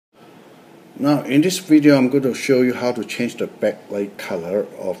Now in this video I'm going to show you how to change the backlight color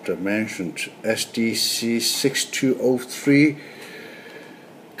of the mentioned SDC-6203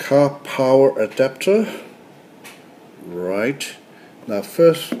 car power adapter. Right, now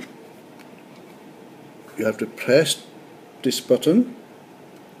first you have to press this button,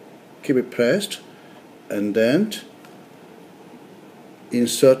 keep it pressed, and then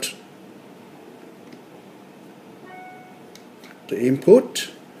insert the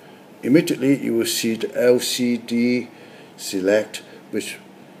input. Immediately you will see the LCD select, which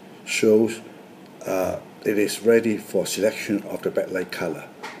shows it is ready for selection of the backlight color.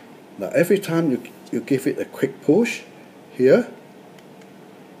 Now every time you give it a quick push here,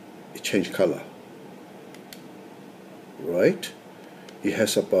 it changes color. Right, it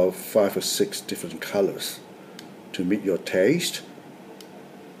has about 5 or 6 different colors to meet your taste.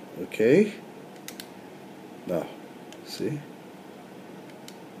 Okay, now see.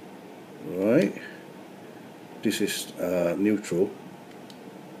 Right, this is neutral,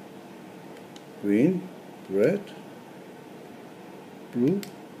 green, red, blue,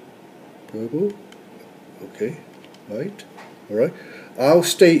 purple, okay, white. Alright, I'll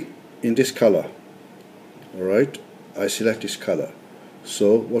stay in this color. Alright, I select this color.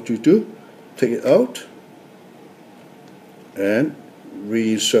 So what you do, take it out and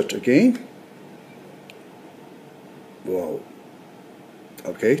reinsert again. Wow.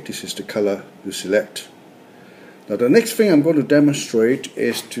 Okay, this is the color you select. Now the next thing I'm going to demonstrate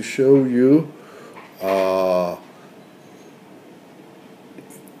is to show you the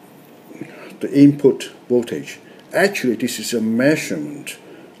input voltage. Actually, this is a measurement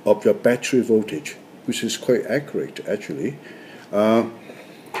of your battery voltage, which is quite accurate actually.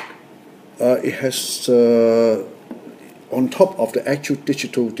 It has on top of the actual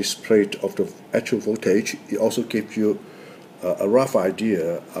digital display of the actual voltage, it also gives you a rough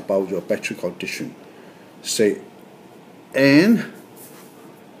idea about your battery condition. Say N,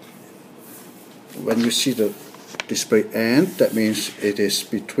 when you see the display N, that means it is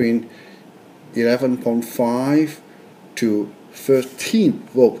between 11.5 to 13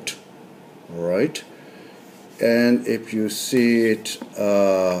 volt. Alright, and if you see it,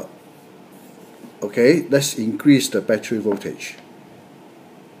 okay, let's increase the battery voltage.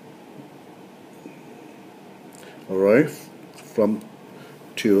 Alright, from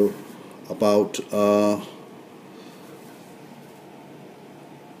to about 13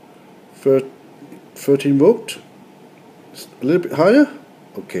 volt, a little bit higher.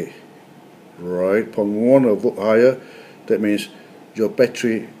 Okay, right, 0.1 volt higher. That means your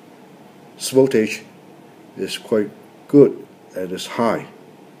battery voltage is quite good and is high.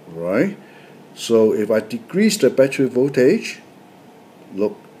 Right, so if I decrease the battery voltage,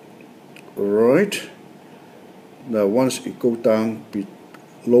 look, right. Now once it goes down be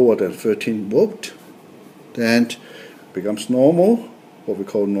lower than 13 volt, then it becomes normal, what we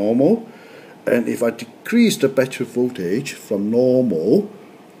call normal. And if I decrease the battery voltage from normal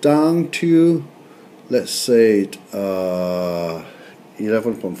down to, let's say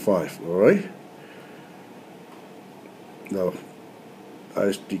 11.5, alright? Now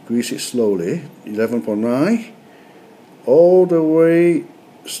I decrease it slowly, 11.9 all the way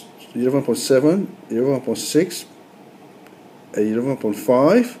 11.7, 11.6, and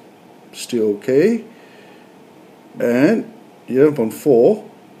 11.5, still okay, and 11.4,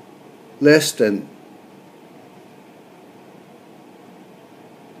 less than.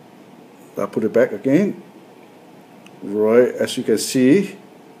 I put it back again. Right, as you can see,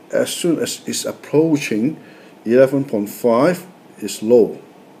 as soon as it's approaching 11.5, it's low,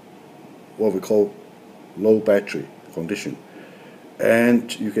 what we call low battery condition.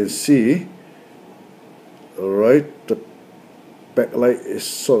 And you can see, alright, the backlight is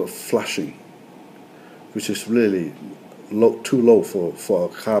sort of flashing, which is really low, too low for a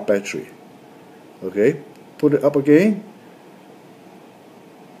car battery. Okay, put it up again.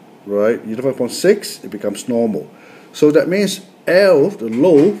 Right, 11.6, it becomes normal. So that means L, the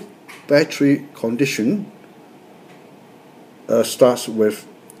low battery condition, starts with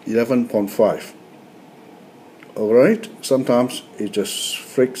 11.5. Alright, sometimes it just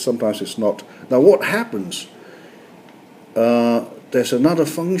freaks, sometimes it's not. Now what happens? There's another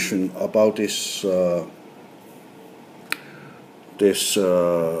function about this this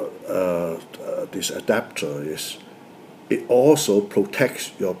adapter is it also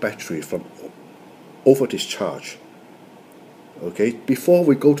protects your battery from over discharge. Okay, before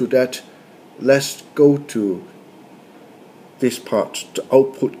we go to that, let's go to this part, the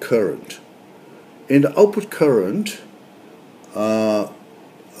output current. In the output current,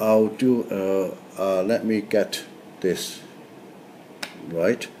 I'll do let me get this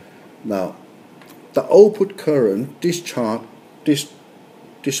right now. the output current, this chart, this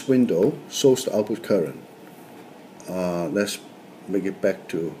window shows the output current. Let's make it back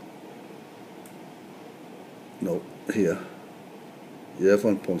to, no, here,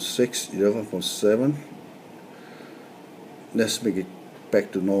 11.6, 11.7. Let's make it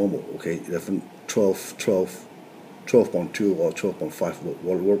back to normal, okay, 12.2 or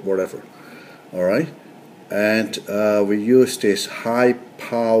 12.5, whatever. Alright, and we use this high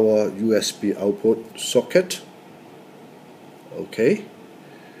power USB output socket. Okay,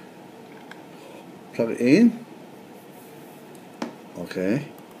 plug it in. Okay,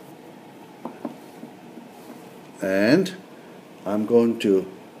 and I'm going to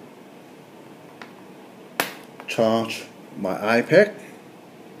charge my iPad.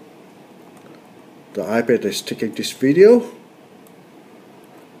 The iPad is taking this video.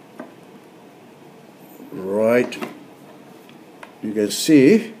 Right, you can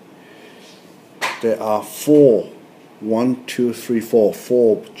see there are four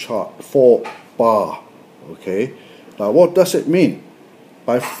bar. Okay, now what does it mean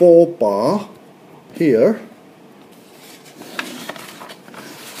by 4 bar? Here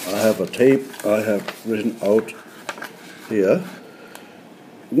I have a tape I have written out here.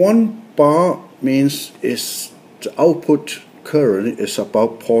 1 bar means is the output current is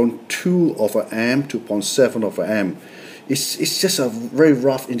about 0.2 of an amp to 0.7 of an amp. It's just a very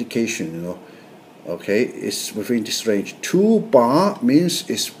rough indication, you know. Okay, it's within this range. 2 bar means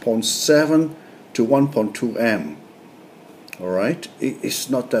it's 0.7 to 1.2 amp. Alright, it's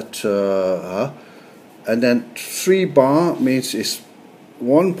not that and then 3 bar means it's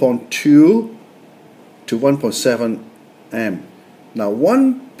 1.2 to 1.7 amp. Now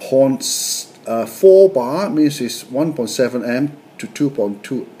 1.4 bar means it's 1.7 amp to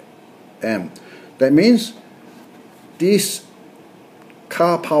 2.2 amp. That means this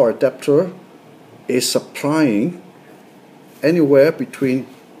car power adapter is supplying anywhere between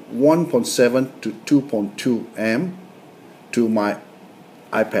 1.7 to 2.2 amp to my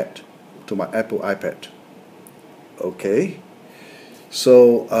iPad, to my Apple iPad. Okay,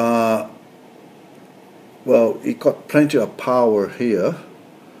 so well, it got plenty of power here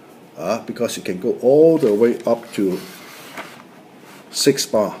because it can go all the way up to 6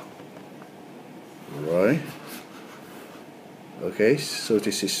 bar. Right. Okay, so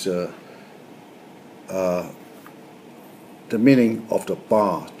this is the meaning of the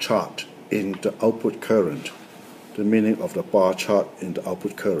bar chart in the output current. The meaning of the bar chart in the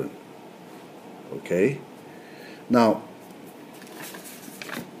output current. Okay. Now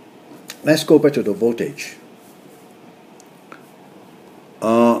let's go back to the voltage.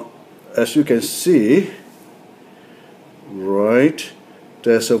 As you can see, right,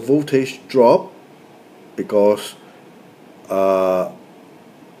 there's a voltage drop because of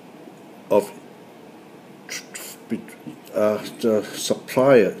the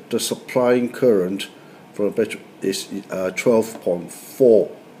supplying current from the battery is 12.4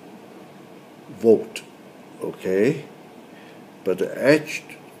 volt. Okay, but the edge,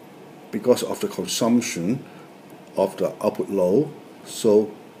 because of the consumption of the output load,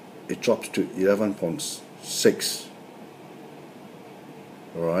 so it drops to 11.6.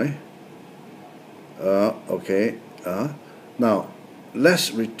 Alright. Okay. Now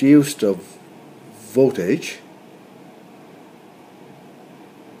let's reduce the voltage.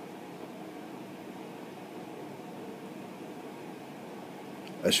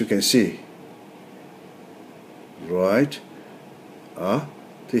 As you can see, right,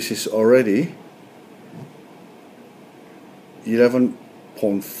 this is already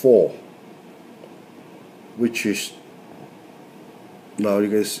 11.4, which is, now you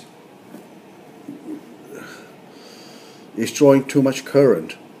guys, it's drawing too much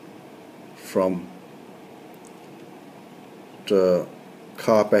current from the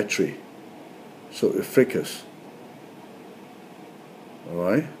car battery, so it flickers.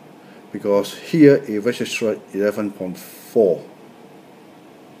 Alright, because here it registered 11.4.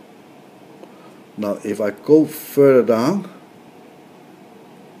 Now if I go further down,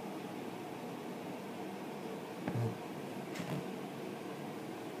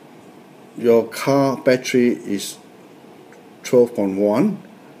 your car battery is 12.1.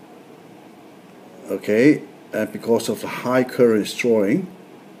 Okay, and because of the high current it's drawing.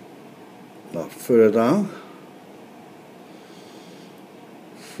 Now further down,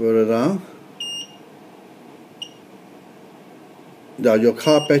 now your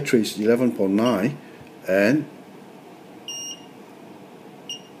car battery is 11.9, and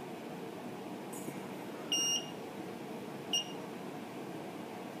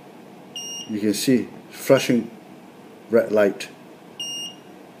you can see flashing red light,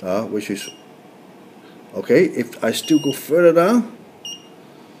 which is Okay, if I still go further down,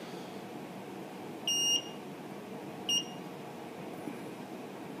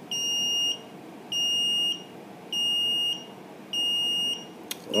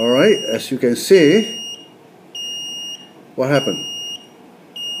 alright, as you can see, what happened?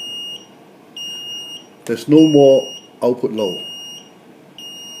 There's no more output low.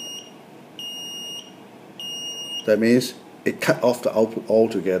 That means it cut off the output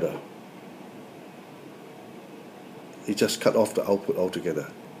altogether. It just cut off the output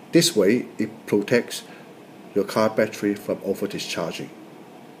altogether. This way, it protects your car battery from over discharging.